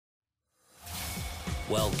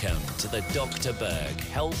Welcome to the Dr. Berg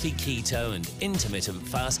Healthy Keto and Intermittent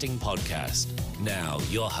Fasting Podcast. Now,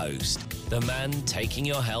 your host, the man taking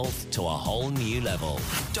your health to a whole new level,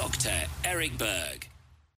 Dr. Eric Berg.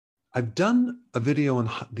 I've done a video on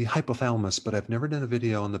the hypothalamus, but I've never done a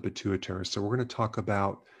video on the pituitary. So we're going to talk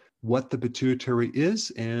about what the pituitary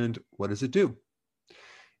is and what does it do.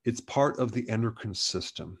 It's part of the endocrine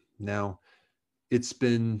system. Now, it's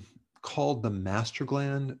been called the master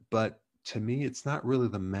gland, but to me, it's not really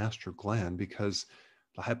the master gland because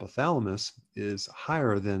the hypothalamus is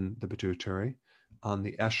higher than the pituitary on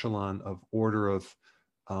the echelon of order of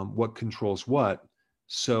what controls what.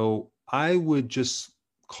 So I would just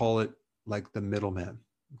call it like the middleman.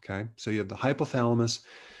 Okay. So you have the hypothalamus,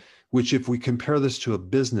 which if we compare this to a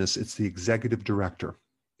business, it's the executive director.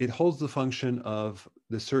 It holds the function of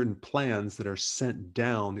the certain plans that are sent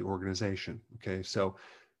down the organization. Okay. So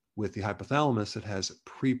with the hypothalamus, it has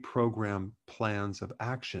pre-programmed plans of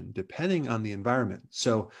action depending on the environment.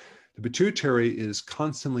 So the pituitary is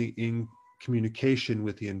constantly in communication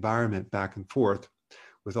with the environment back and forth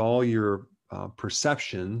with all your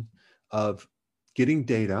perception of getting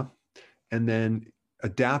data and then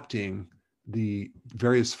adapting the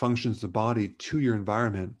various functions of the body to your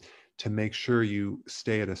environment to make sure you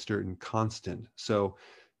stay at a certain constant. So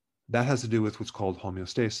that has to do with what's called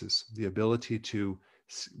homeostasis, the ability to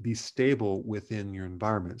be stable within your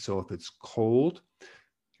environment. So if it's cold,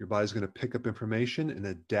 your body's going to pick up information and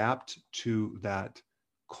adapt to that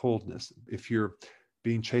coldness. If you're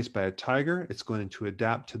being chased by a tiger, it's going to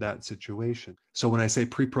adapt to that situation. So when I say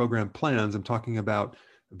pre-programmed plans, I'm talking about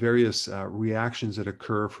various reactions that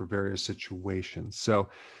occur for various situations. So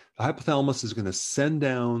the hypothalamus is going to send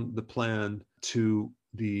down the plan to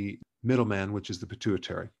the middleman, which is the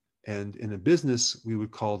pituitary. And in a business, we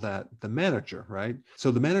would call that the manager, right?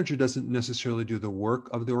 So the manager doesn't necessarily do the work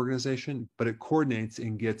of the organization, but it coordinates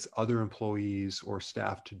and gets other employees or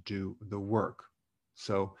staff to do the work.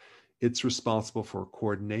 So it's responsible for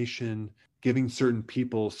coordination, giving certain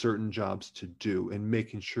people certain jobs to do and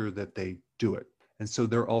making sure that they do it. And so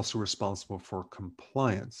they're also responsible for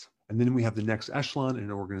compliance. And then we have the next echelon in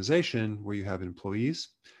an organization where you have employees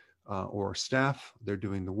or staff. They're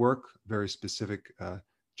doing the work, very specific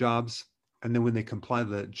jobs. And then when they comply to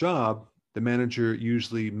that job, the manager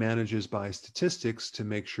usually manages by statistics to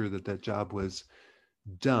make sure that that job was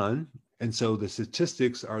done. And so the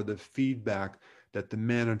statistics are the feedback that the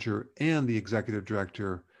manager and the executive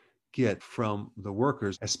director get from the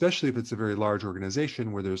workers, especially if it's a very large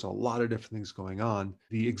organization where there's a lot of different things going on.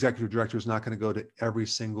 The executive director is not going to go to every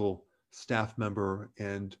single staff member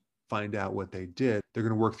and find out what they did. They're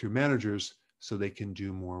going to work through managers so they can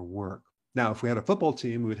do more work. Now, if we had a football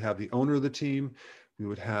team, we would have the owner of the team, we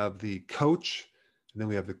would have the coach, and then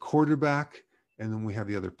we have the quarterback, and then we have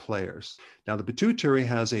the other players. Now, the pituitary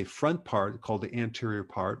has a front part called the anterior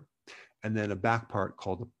part, and then a back part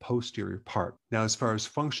called the posterior part. Now, as far as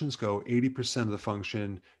functions go, 80% of the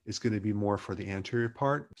function is going to be more for the anterior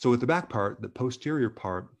part. So with the back part, the posterior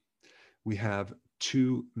part, we have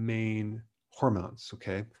two main hormones,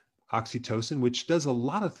 okay? Oxytocin, which does a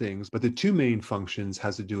lot of things, but the two main functions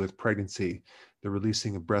has to do with pregnancy, the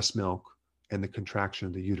releasing of breast milk, and the contraction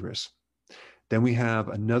of the uterus. Then we have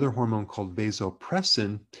another hormone called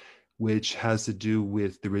vasopressin, which has to do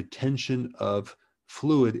with the retention of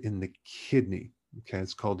fluid in the kidney. Okay,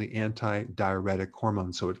 it's called the antidiuretic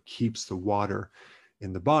hormone. So it keeps the water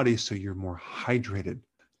in the body so you're more hydrated.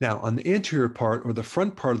 Now, on the anterior part or the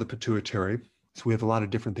front part of the pituitary, so we have a lot of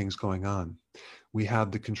different things going on. We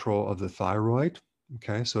have the control of the thyroid.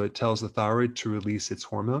 Okay, so it tells the thyroid to release its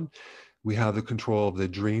hormone. We have the control of the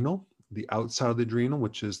adrenal, the outside of the adrenal,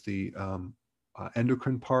 which is the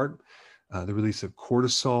endocrine part, the release of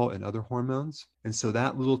cortisol and other hormones. And so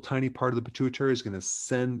that little tiny part of the pituitary is going to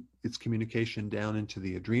send its communication down into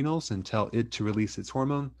the adrenals and tell it to release its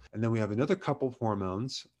hormone. And then we have another couple of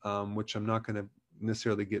hormones, which I'm not going to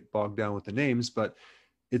necessarily get bogged down with the names, but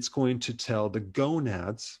it's going to tell the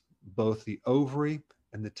gonads, both the ovary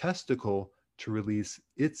and the testicle, to release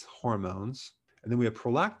its hormones. And then we have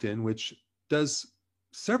prolactin, which does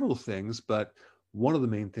several things, but one of the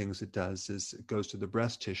main things it does is it goes to the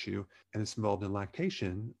breast tissue and it's involved in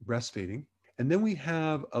lactation, breastfeeding. And then we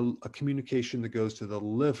have a communication that goes to the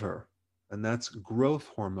liver, and that's growth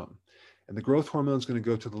hormone. And the growth hormone is going to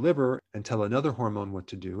go to the liver and tell another hormone what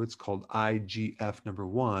to do. It's called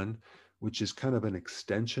IGF-1, which is kind of an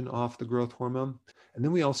extension off the growth hormone. And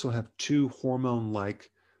then we also have two hormone-like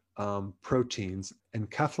proteins,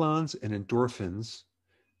 enkephalins and endorphins,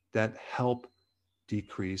 that help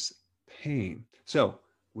decrease pain. So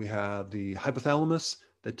we have the hypothalamus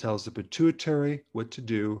that tells the pituitary what to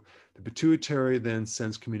do. The pituitary then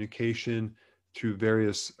sends communication through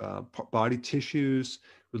various body tissues,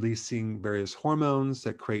 releasing various hormones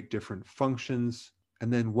that create different functions.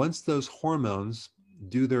 And then once those hormones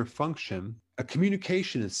do their function, a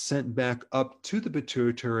communication is sent back up to the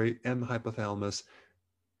pituitary and the hypothalamus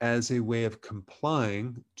as a way of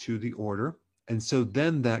complying to the order. And so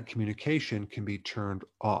then that communication can be turned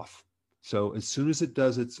off. So as soon as it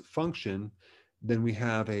does its function, then we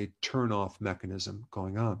have a turn off mechanism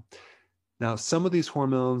going on. Now, some of these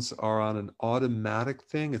hormones are on an automatic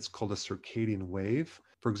thing. It's called a circadian wave.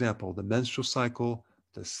 For example, the menstrual cycle,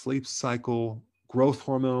 the sleep cycle, growth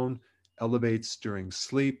hormone elevates during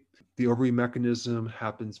sleep. The ovary mechanism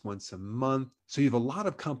happens once a month. So you have a lot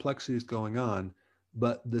of complexities going on,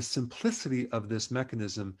 but the simplicity of this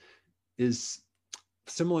mechanism is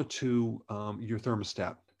similar to your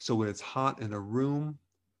thermostat. So when it's hot in a room,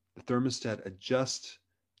 the thermostat adjusts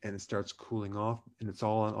and it starts cooling off, and it's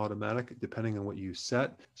all on automatic depending on what you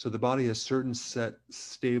set. So the body has certain set,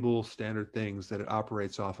 stable, standard things that it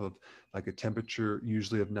operates off of, like a temperature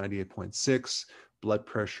usually of 98.6, blood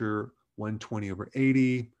pressure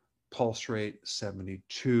 120/80, pulse rate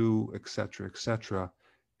 72, et cetera, et cetera.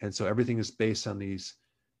 And so everything is based on these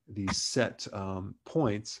set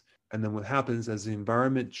points. And then what happens as the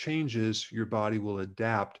environment changes, your body will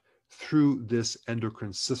adapt through this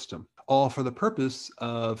endocrine system, all for the purpose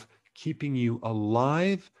of keeping you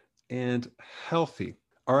alive and healthy.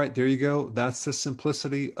 All right, there you go. That's the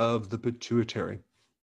simplicity of the pituitary.